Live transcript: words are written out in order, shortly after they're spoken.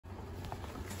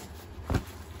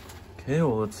Okay,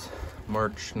 well, it's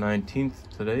March 19th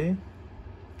today.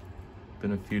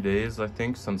 Been a few days, I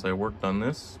think, since I worked on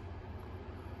this.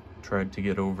 Tried to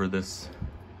get over this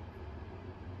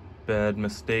bad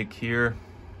mistake here.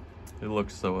 It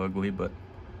looks so ugly, but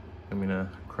I'm gonna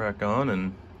crack on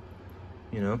and,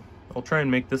 I'll try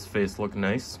and make this face look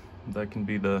nice. That can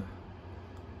be the,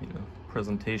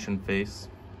 presentation face.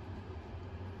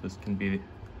 This can be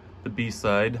the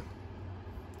B-side.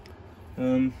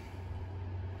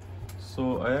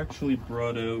 So I actually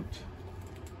brought out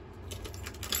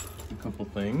a couple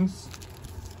things.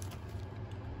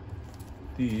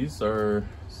 These are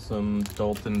some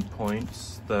Dalton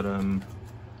points that are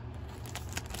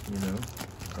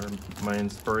my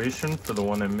inspiration for the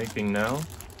one I'm making now.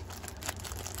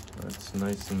 That's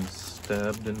nice and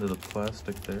stabbed into the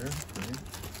plastic there. Right?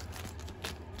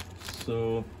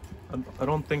 So I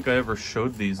don't think I ever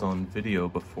showed these on video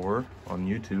before on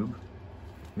YouTube.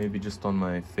 Maybe just on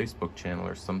my Facebook channel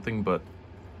or something, but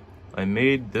I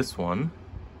made this one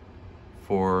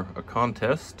for a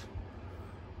contest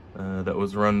that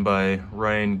was run by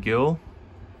Ryan Gill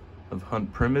of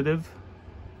Hunt Primitive.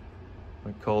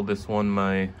 I call this one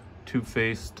my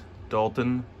two-faced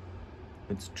Dalton.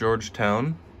 It's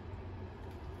Georgetown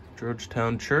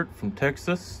chert from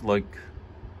Texas, like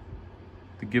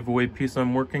the giveaway piece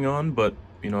I'm working on, but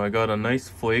I got a nice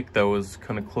flake that was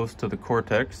kind of close to the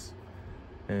cortex.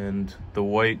 And the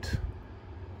white,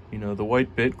 the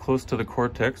white bit close to the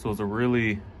cortex was a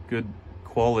really good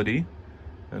quality.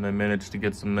 And I managed to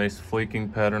get some nice flaking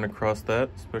pattern across that,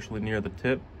 especially near the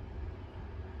tip.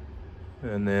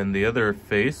 And then the other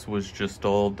face was just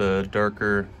all the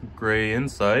darker gray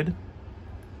inside.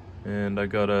 And I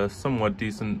got a somewhat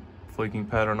decent flaking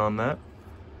pattern on that.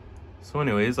 So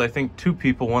anyways, I think two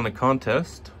people won the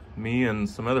contest, me and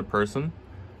some other person.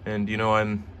 And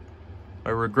I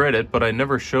regret it, but I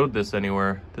never showed this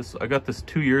anywhere. I got this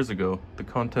 2 years ago. The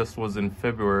contest was in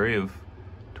February of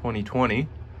 2020,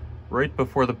 right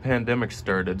before the pandemic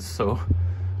started. So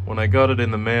when I got it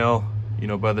in the mail,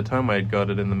 by the time I had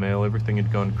got it in the mail, everything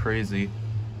had gone crazy.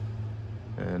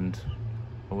 And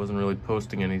I wasn't really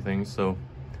posting anything, so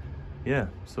yeah.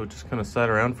 So it just kind of sat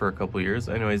around for a couple years.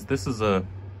 Anyways, this is a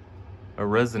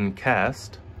resin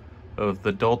cast of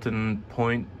the Dalton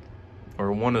point,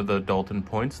 or one of the Dalton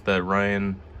points that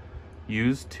Ryan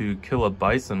used to kill a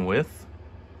bison with.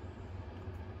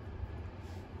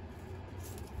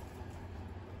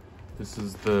 This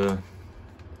is the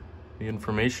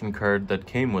information card that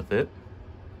came with it.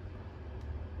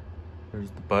 There's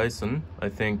the bison.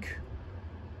 I'm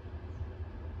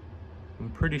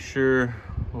pretty sure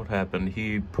what happened.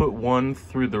 He put one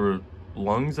through the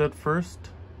lungs at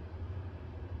first.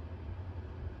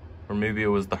 Or maybe it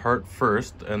was the heart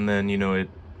first, and then, I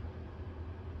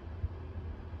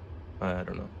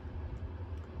don't know.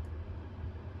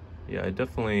 Yeah,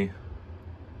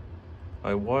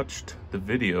 I watched the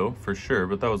video for sure,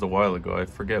 but that was a while ago. I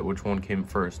forget which one came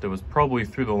first. It was probably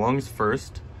through the lungs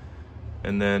first,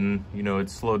 and then, it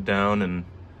slowed down and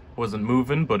wasn't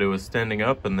moving, but it was standing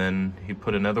up, and then he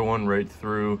put another one right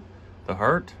through the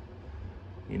heart,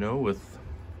 with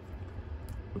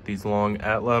these long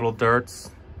atlatl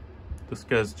darts. This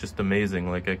guy's just amazing.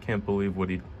 Like, I can't believe what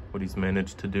he's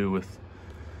managed to do with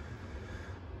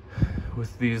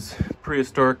these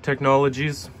prehistoric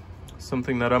technologies.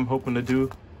 Something that I'm hoping to do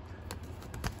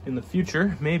in the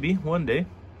future, maybe one day.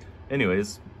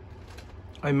 Anyways,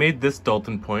 I made this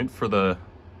Dalton point for the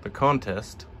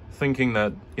contest, thinking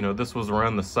that this was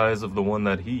around the size of the one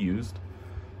that he used,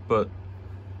 but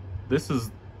this is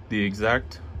the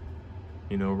exact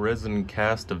resin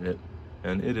cast of it.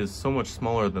 And it is so much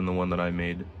smaller than the one that I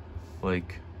made.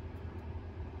 Like,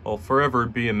 I'll forever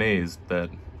be amazed that,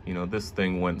 this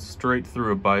thing went straight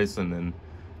through a bison and,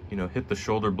 hit the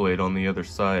shoulder blade on the other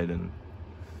side and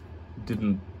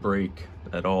didn't break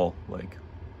at all. Like,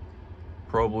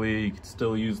 probably you could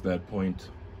still use that point.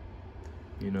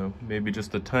 Maybe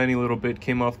just a tiny little bit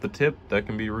came off the tip. That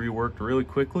can be reworked really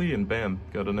quickly and bam,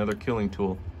 got another killing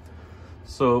tool.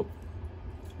 So,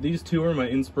 these two are my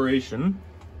inspiration.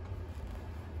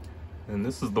 And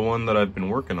this is the one that I've been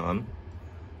working on.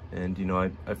 And,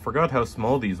 I forgot how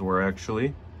small these were,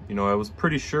 actually. I was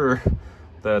pretty sure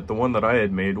that the one that I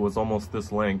had made was almost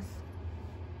this length.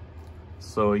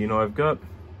 So, I've got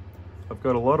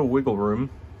a lot of wiggle room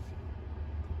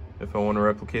if I want to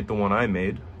replicate the one I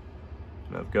made.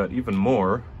 And I've got even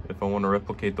more if I want to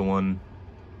replicate the one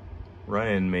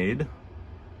Ryan made.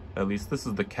 At least this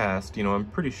is the cast. I'm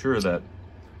pretty sure that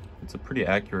it's a pretty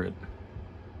accurate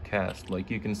cast. Like,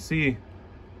 you can see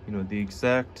the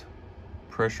exact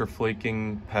pressure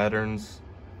flaking patterns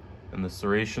and the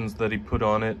serrations that he put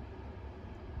on it.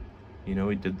 You know,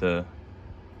 he did the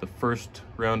first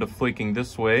round of flaking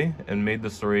this way and made the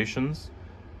serrations,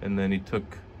 and then he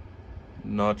took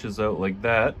notches out like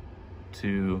that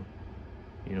to,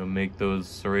 you know, make those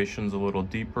serrations a little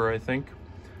deeper, I think.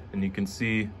 And you can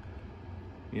see,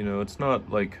 you know, it's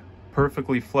not like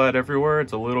perfectly flat everywhere.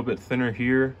 It's a little bit thinner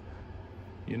here,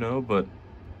 you know, but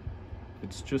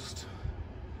it's just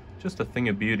a thing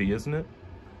of beauty, isn't it?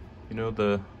 You know,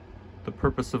 the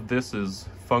purpose of this is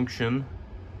function.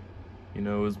 You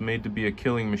know, it was made to be a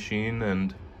killing machine,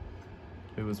 and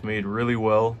it was made really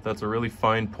well. That's a really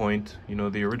fine point. You know,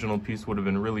 the original piece would have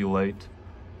been really light.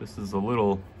 This is a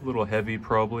little heavy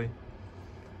probably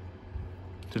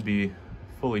to be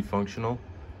fully functional.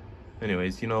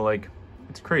 Anyways, you know, like,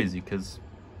 it's crazy because,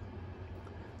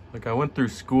 like, I went through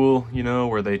school, you know,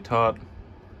 where they taught,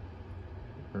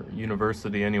 or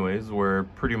university anyways, where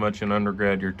pretty much in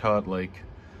undergrad you're taught, like,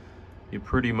 you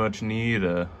pretty much need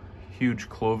a huge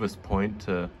Clovis point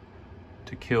to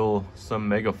kill some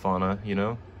megafauna, you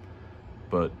know.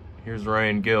 But here's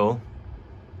Ryan Gill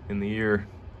in the year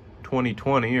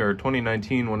 2020 or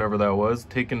 2019, whenever that was,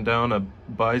 taking down a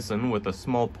bison with a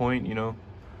small point, you know,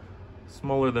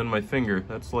 smaller than my finger.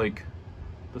 That's like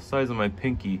the size of my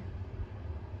pinky.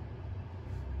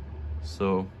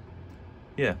 So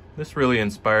yeah, this really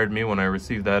inspired me when I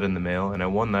received that in the mail, and I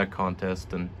won that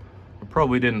contest. And I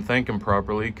probably didn't thank him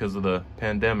properly because of the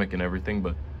pandemic and everything,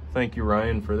 but thank you,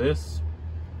 Ryan, for this.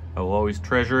 I will always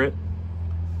treasure it,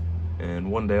 and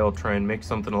one day I'll try and make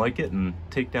something like it and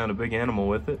take down a big animal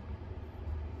with it.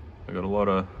 I got a lot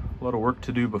of work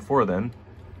to do before then.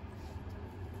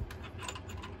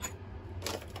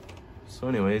 So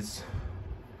anyways,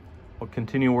 I'll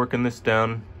continue working this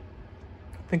down.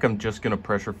 I think I'm just gonna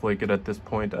pressure flake it at this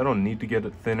point. I don't need to get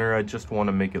it thinner, I just want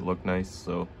to make it look nice,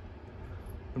 so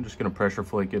I'm just gonna pressure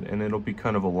flake it, and it'll be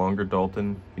kind of a longer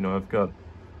Dalton. You know, I've got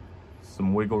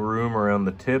some wiggle room around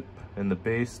the tip and the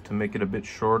base to make it a bit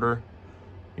shorter.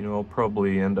 You know, I'll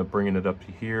probably end up bringing it up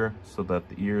to here so that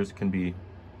the ears can be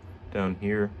down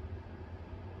here,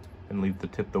 and leave the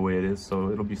tip the way it is, so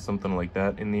it'll be something like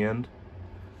that in the end.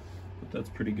 But that's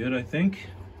pretty good, I think.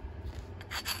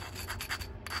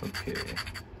 Okay,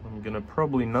 I'm gonna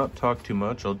probably not talk too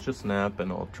much. I'll just nap,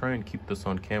 and I'll try and keep this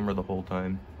on camera the whole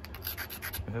time.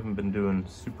 I haven't been doing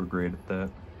super great at that.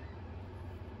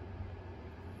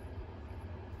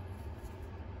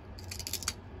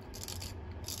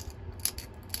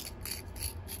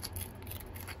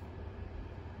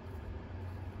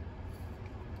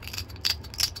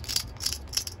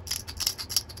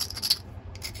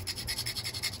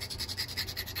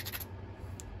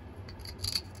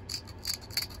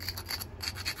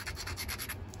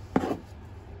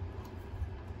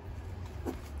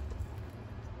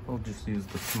 I'll just use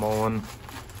the small one,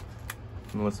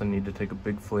 unless I need to take a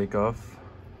big flake off.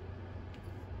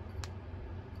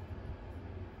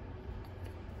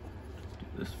 Just do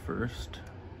this first.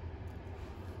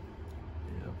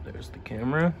 Yep, there's the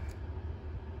camera.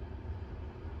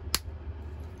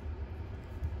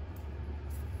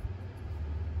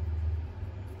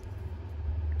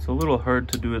 It's a little hard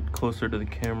to do it closer to the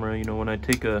camera. You know, when I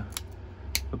take a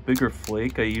bigger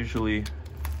flake, I usually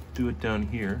do it down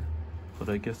here. But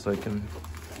I guess I can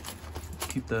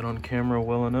keep that on camera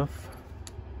well enough.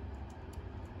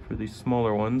 For these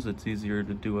smaller ones, it's easier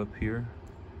to do up here.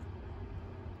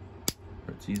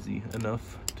 Or it's easy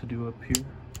enough to do up here.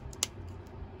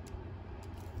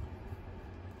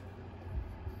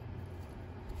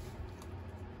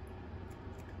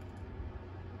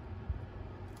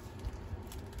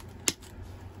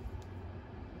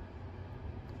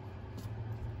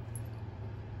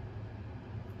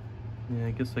 Yeah,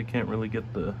 I guess I can't really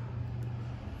get the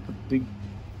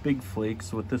big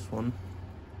flakes with this one.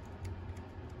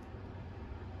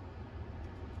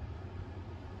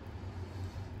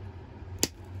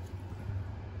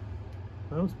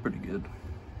 That was pretty good.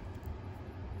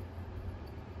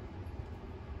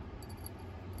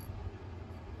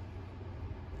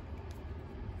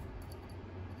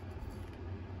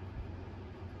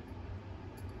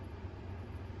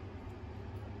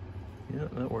 Yeah,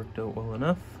 that worked out well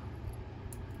enough.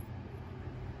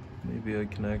 Maybe I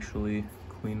can actually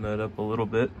clean that up a little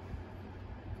bit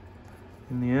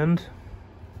in the end.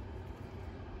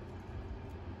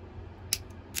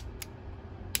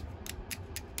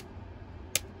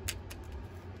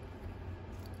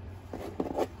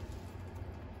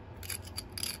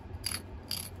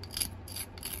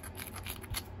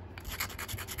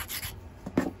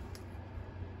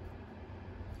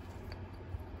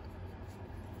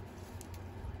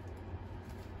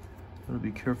 Gotta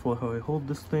be careful how I hold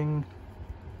this thing.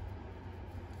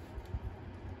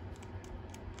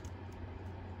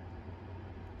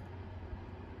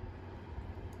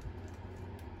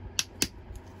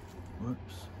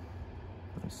 Oops.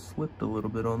 I slipped a little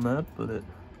bit on that, but it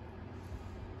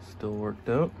still worked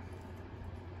out.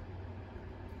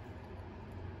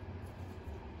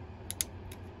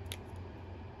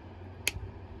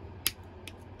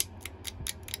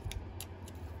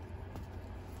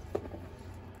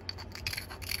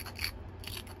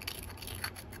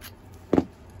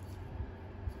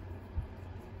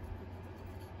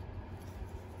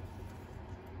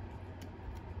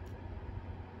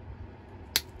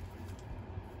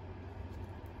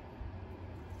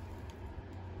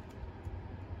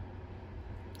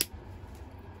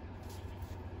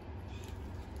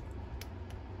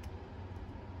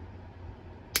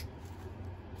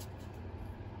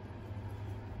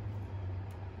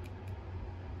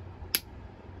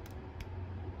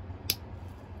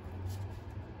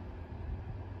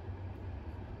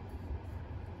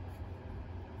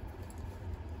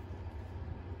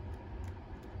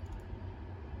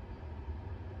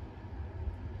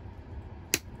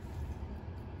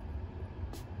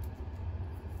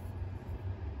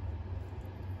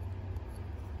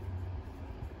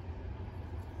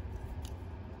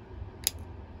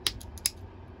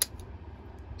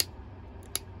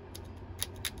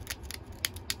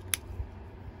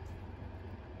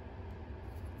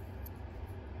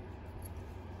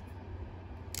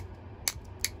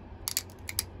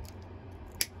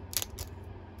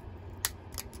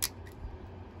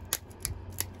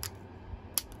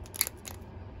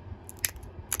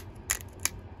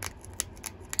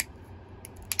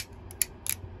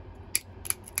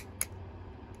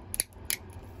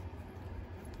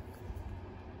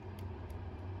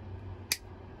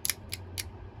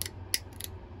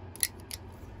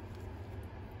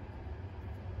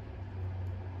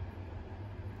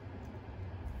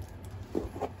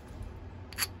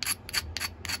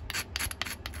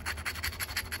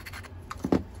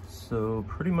 So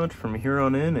pretty much from here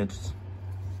on in, it's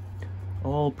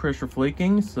all pressure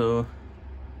flaking, so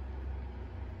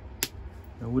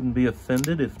I wouldn't be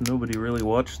offended if nobody really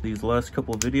watched these last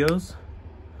couple of videos.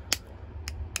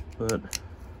 But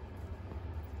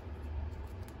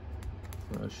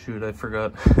shoot, I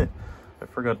forgot I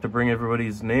forgot to bring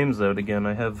everybody's names out again.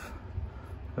 I have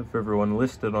everyone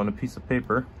listed on a piece of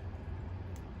paper.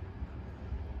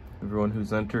 Everyone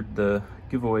who's entered the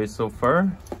giveaway so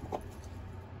far.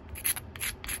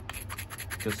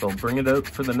 Guess I'll bring it out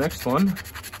for the next one.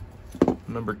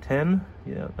 Number 10.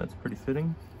 Yeah, that's pretty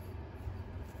fitting.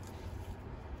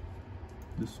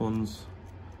 This one's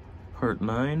part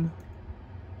 9.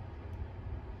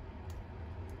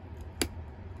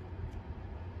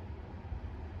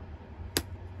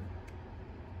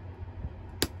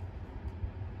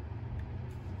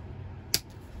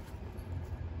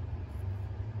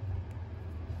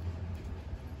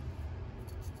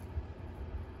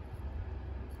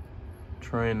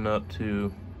 Trying not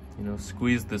to,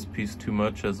 squeeze this piece too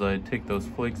much as I take those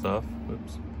flakes off.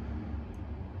 Oops.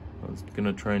 I was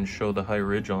gonna try and show the high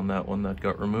ridge on that one that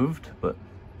got removed, but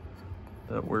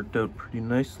that worked out pretty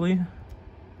nicely.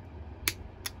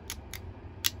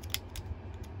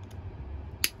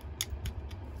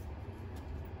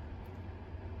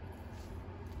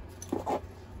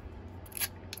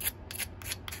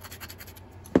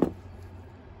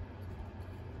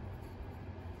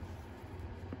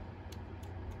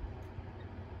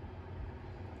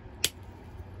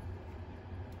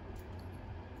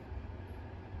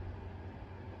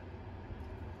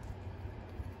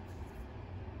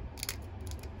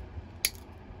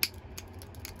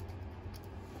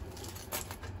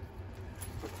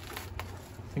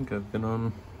 I think I've been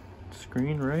on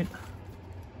screen, right?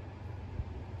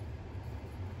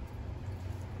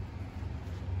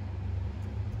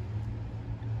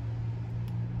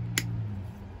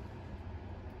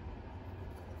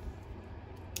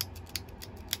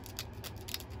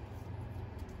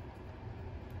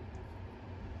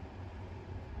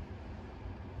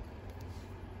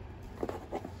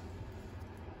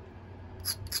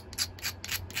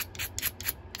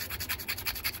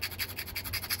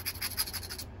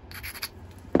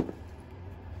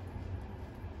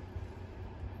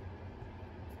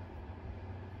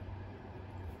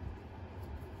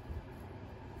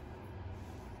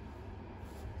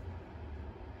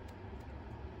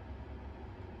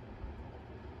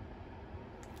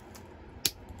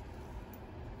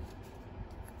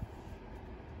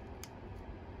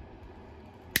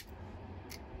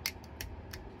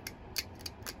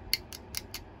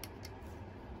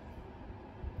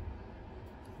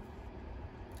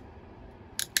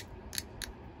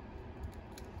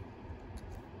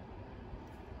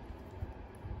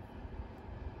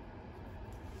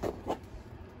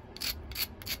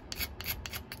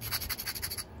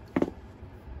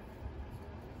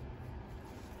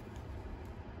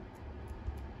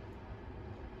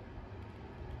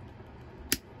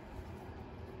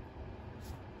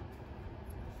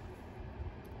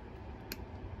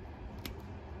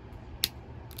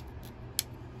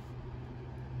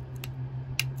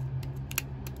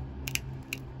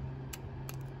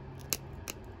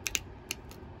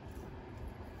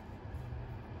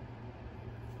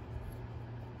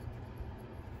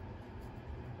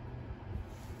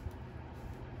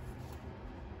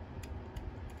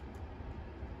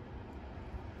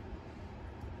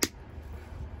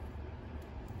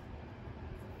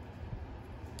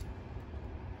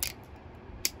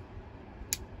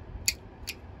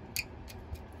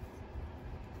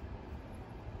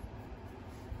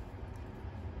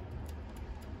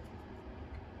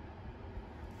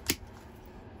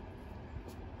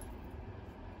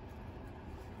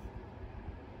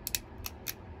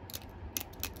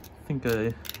 think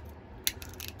I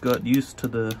got used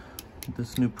to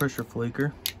this new pressure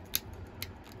flaker.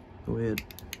 The way it,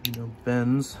 you know,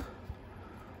 bends.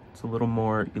 It's a little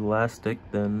more elastic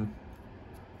than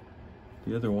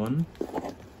the other one,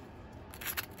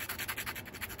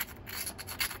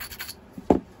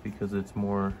 because it's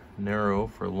more narrow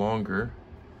for longer.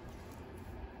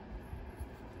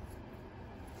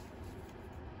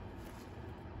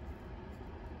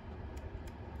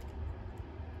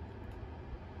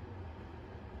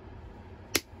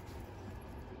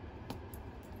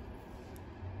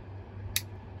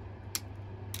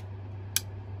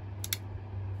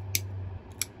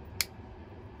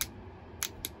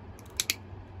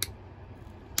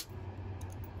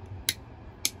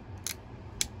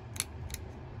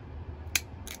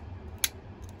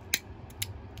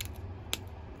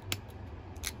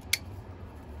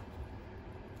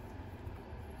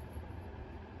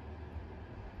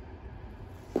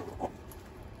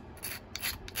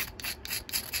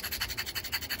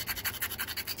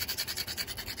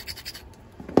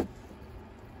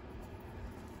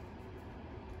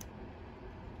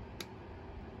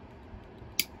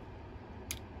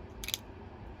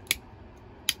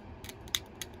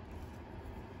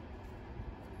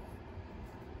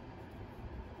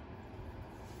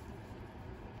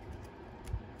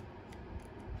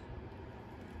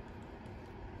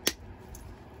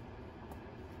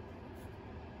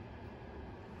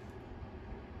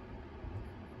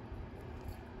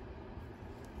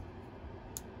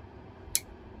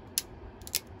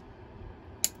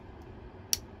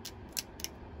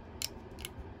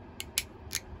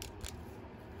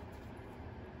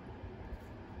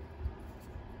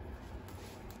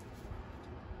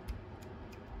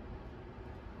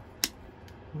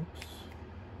 Oops.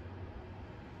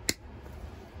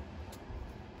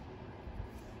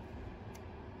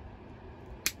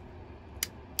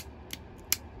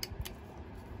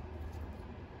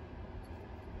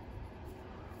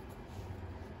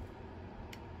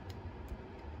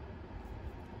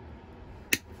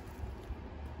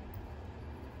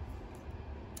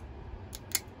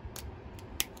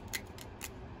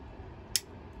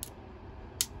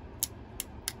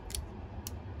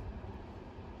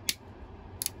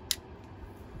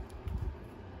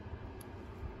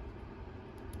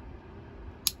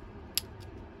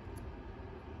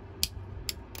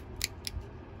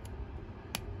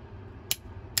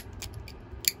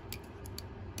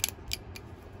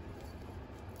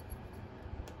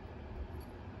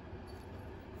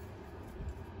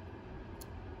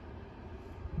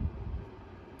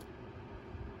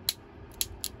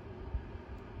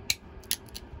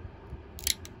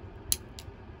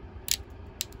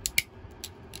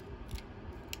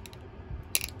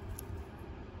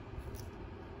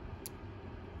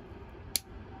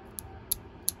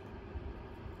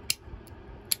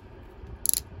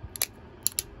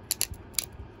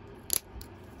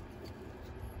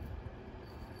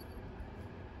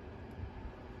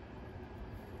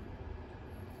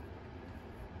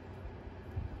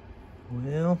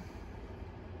 Well,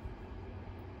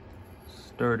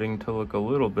 starting to look a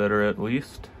little better at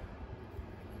least.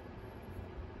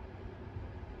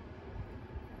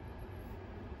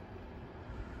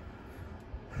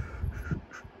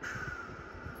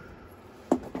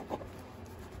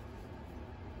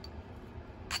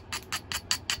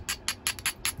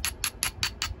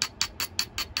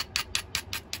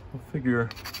 I figure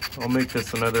I'll make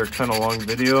this another kind of long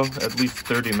video, at least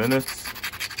 30 minutes.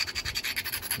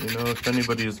 You know, if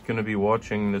anybody is going to be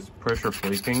watching this pressure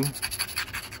flaking,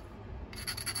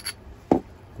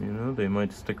 you know, they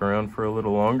might stick around for a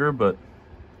little longer, but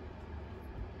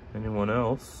anyone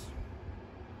else,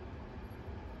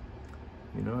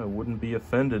 you know, I wouldn't be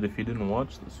offended if you didn't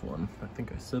watch this one. I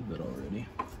think I said that already.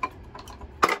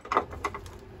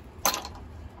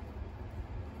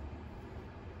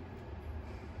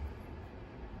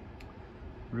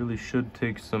 Really should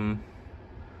take some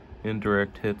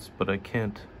indirect hits, but I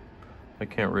can't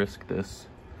risk this.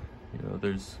 You know,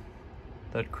 there's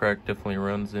that crack definitely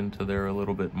runs into there a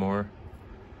little bit more.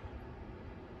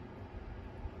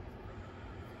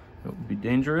 It would be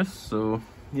dangerous, so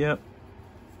yeah,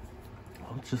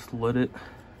 I'll just let it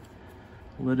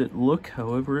look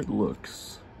however it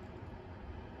looks.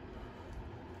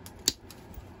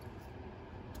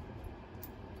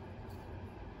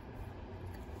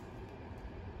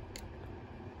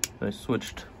 I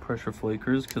switched pressure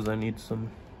flakers because I need some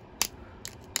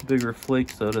bigger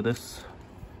flakes out of this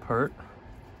part.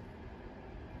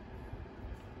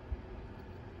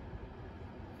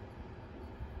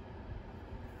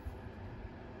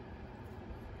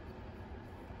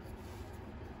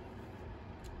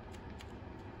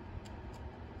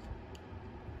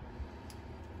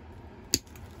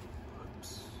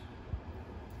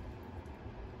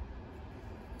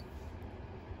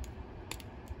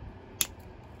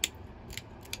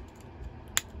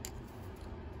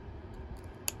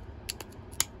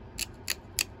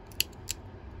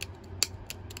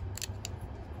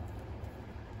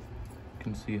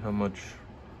 see how much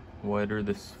wider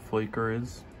this flaker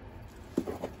is.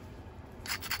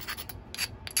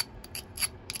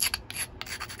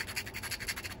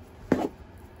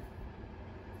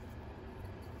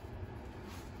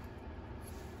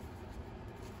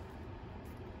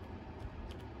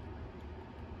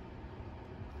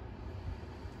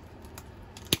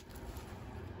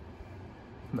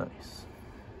 Nice.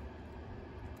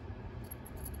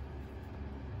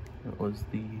 That was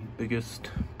the biggest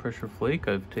pressure flake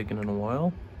I've taken in a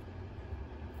while.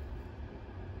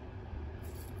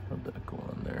 How'd that go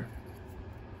on there?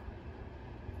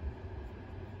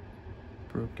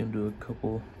 Broke into a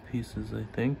couple pieces, I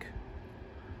think.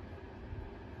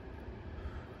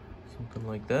 Something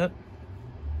like that.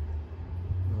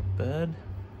 Not bad.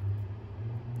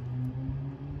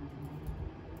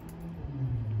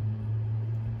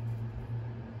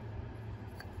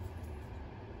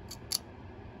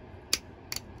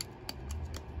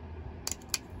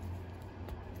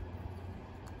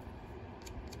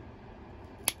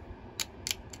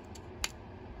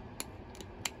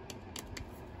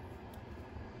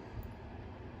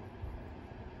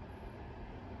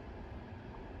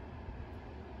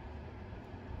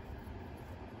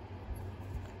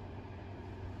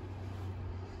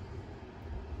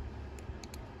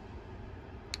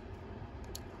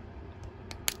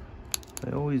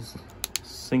 I always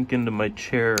sink into my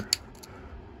chair,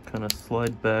 kind of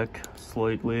slide back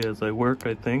slightly as I work,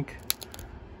 I think.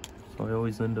 So I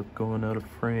always end up going out of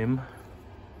frame.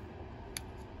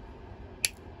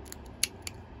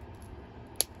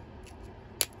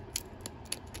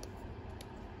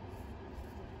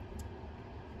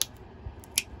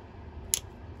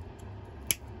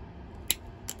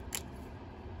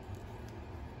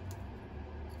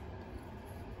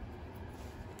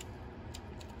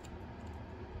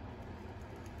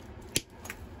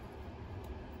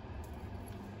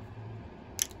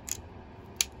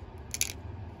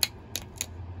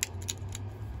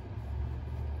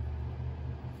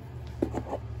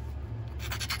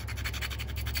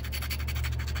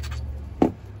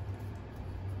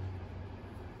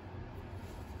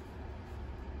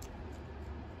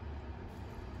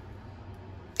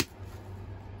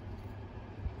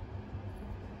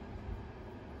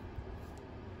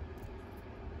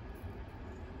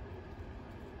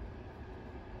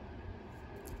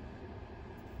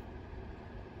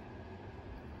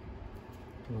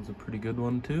 That was a pretty good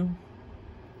one too.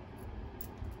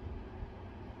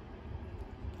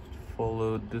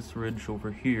 Followed this ridge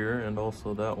over here and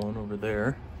also that one over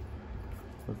there.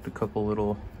 Left a couple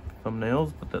little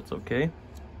thumbnails, but that's okay.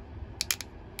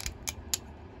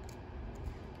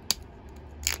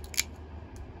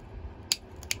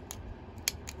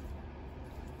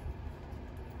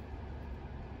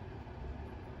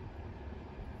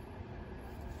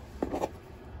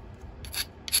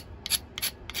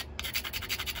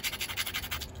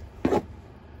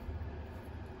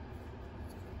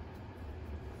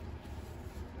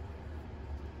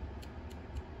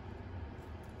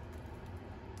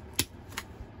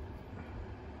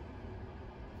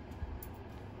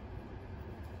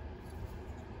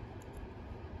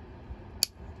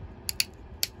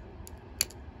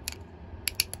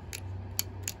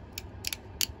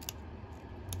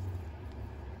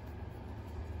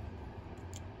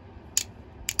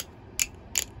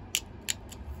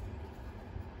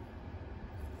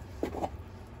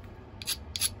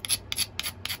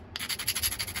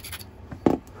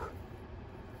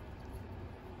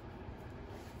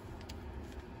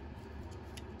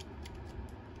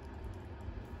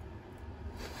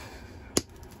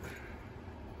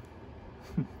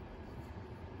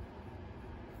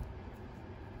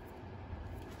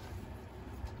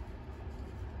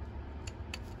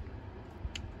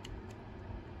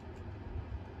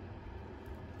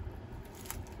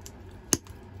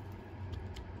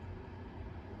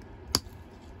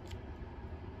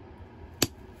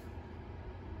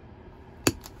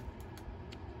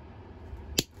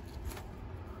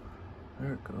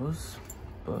 There it goes,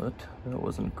 but that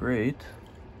wasn't great.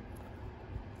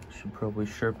 Should probably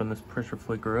sharpen this pressure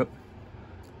flaker up.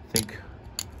 I think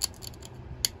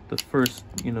the first,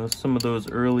 some of those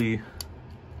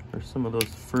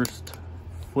first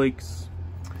flakes,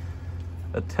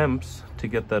 attempts to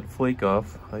get that flake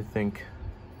off, I think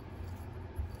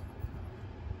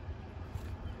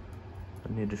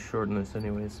I need to shorten this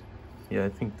anyways. Yeah, I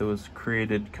think those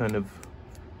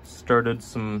started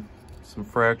some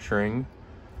fracturing,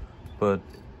 but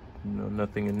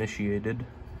nothing initiated.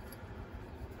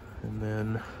 And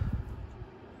then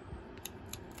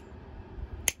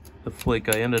the flake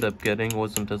I ended up getting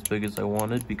wasn't as big as I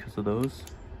wanted because of those.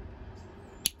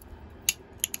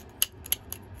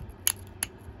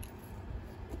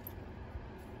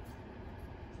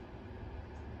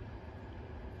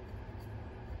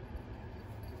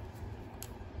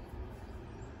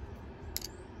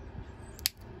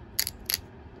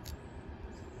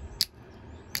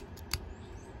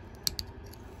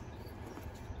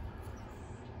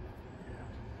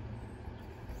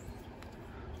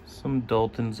 Some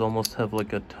Daltons almost have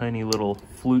like a tiny little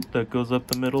flute that goes up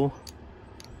the middle.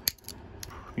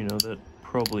 You know, that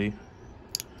probably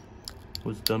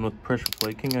was done with pressure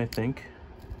flaking, I think.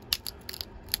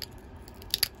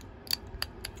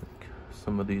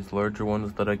 Some of these larger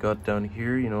ones that I got down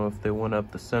here, you know, if they went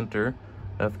up the center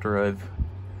after I've,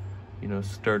 you know,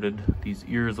 started these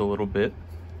ears a little bit,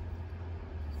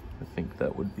 I think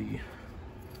that would be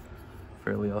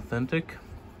fairly authentic.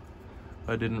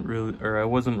 I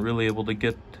wasn't really able to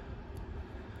get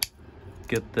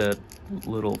that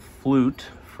little flute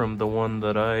from the one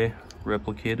that I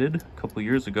replicated a couple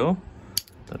years ago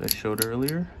that I showed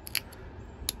earlier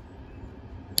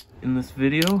in this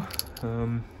video.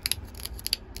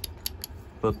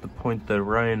 But the point that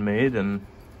Ryan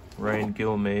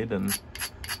Gill made and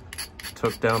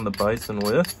took down the bison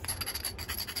with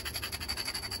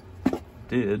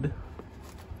did.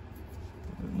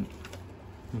 And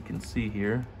you can see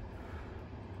here,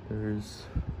 there's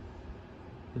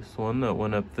this one that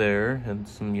went up there and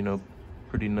some, you know,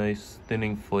 pretty nice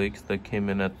thinning flakes that came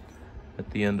in at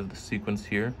the end of the sequence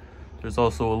here. There's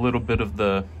also a little bit of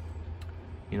the,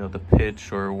 you know, the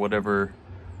pitch or whatever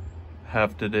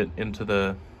hafted it into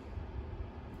the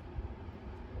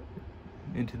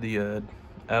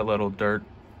atlatl dart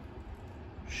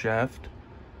shaft.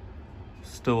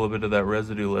 Still a bit of that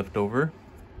residue left over.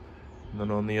 And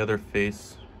then on the other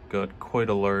face, got quite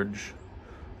a large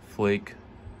flake.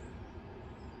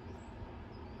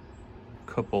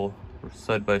 Couple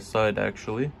side by side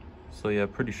actually. So yeah,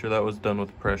 pretty sure that was done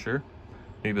with pressure.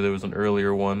 Maybe there was an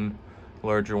earlier one,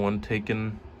 larger one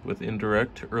taken with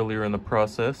indirect earlier in the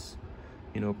process,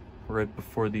 you know, right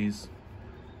before these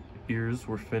ears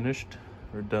were finished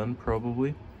or done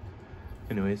probably.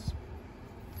 Anyways,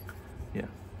 yeah,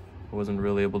 I wasn't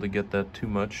really able to get that too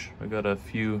much. I got a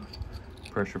few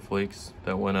pressure flakes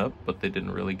that went up, but they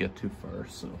didn't really get too far,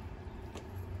 so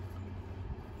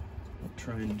I'll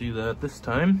try and do that this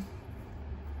time.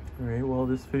 Alright, well,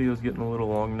 this video is getting a little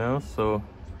long now, so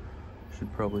I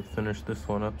should probably finish this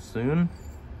one up soon.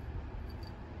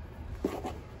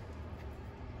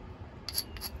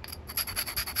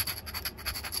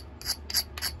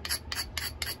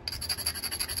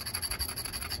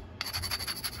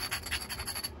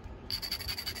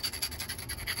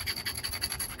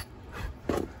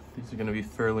 These are going to be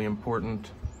fairly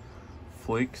important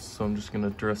flakes, so I'm just going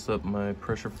to dress up my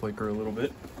pressure flaker a little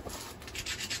bit.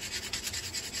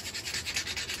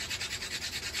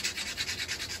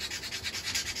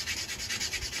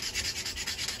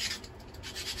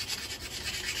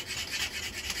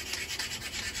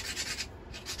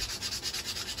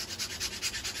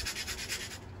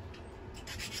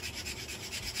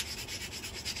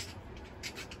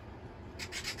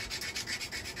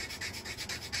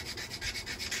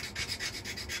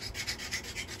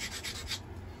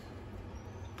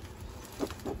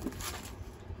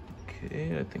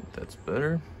 Okay, I think that's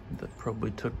better. That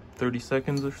probably took 30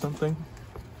 seconds or something.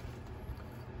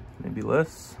 Maybe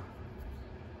less.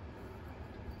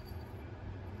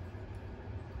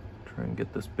 Try and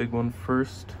get this big one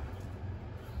first.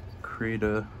 Create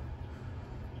a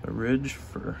ridge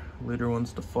for later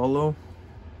ones to follow.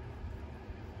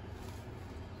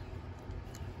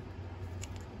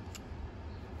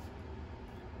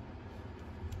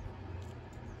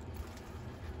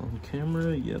 On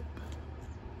camera, yep.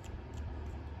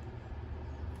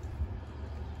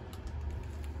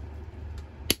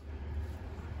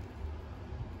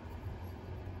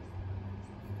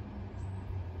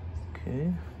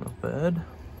 Okay, not bad.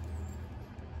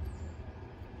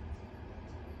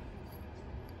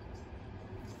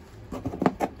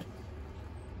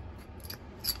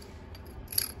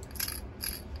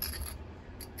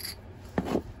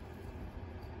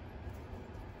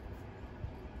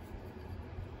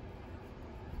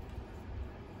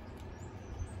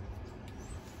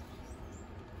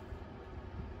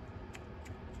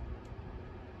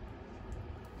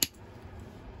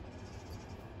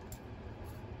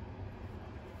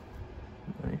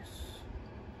 Nice.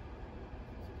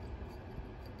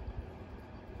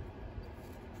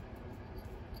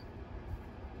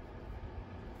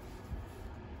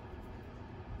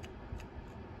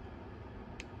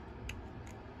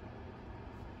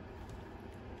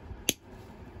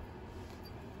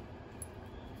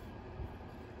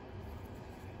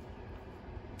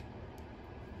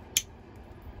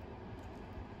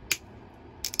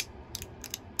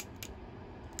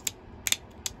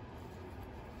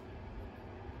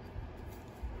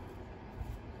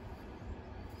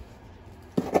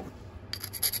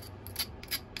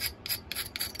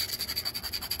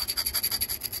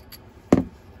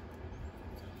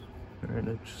 Alright,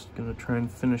 I'm just gonna try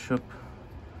and finish up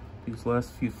these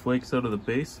last few flakes out of the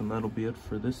base, and that'll be it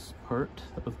for this part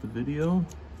of the video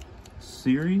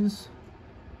series.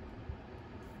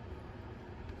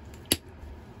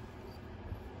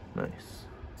 Nice.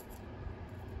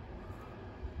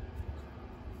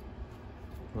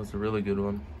 That was a really good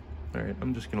one. All right,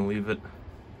 I'm just gonna leave it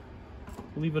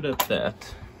at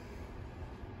that.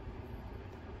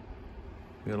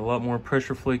 We got a lot more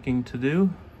pressure flaking to do.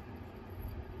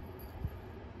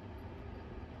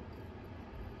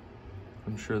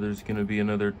 I'm sure there's gonna be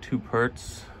another 2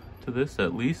 parts to this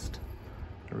at least.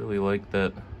 I really like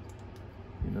that,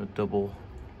 you know, double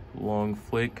long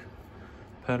flake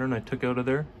pattern I took out of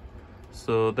there.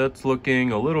 So that's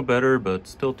looking a little better, but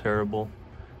still terrible.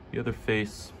 The other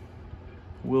face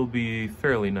will be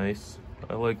fairly nice.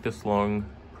 I like this long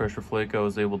pressure flake I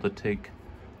was able to take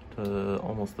to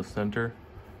almost the center.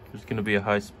 There's gonna be a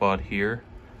high spot here.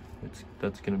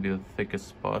 That's gonna be the thickest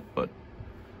spot, but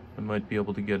I might be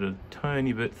able to get a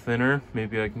tiny bit thinner.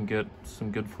 Maybe I can get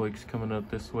some good flakes coming out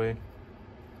this way.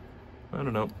 I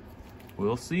don't know.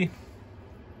 We'll see.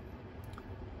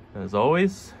 As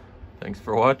always, thanks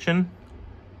for watching.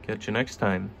 Catch you next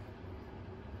time.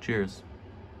 Cheers.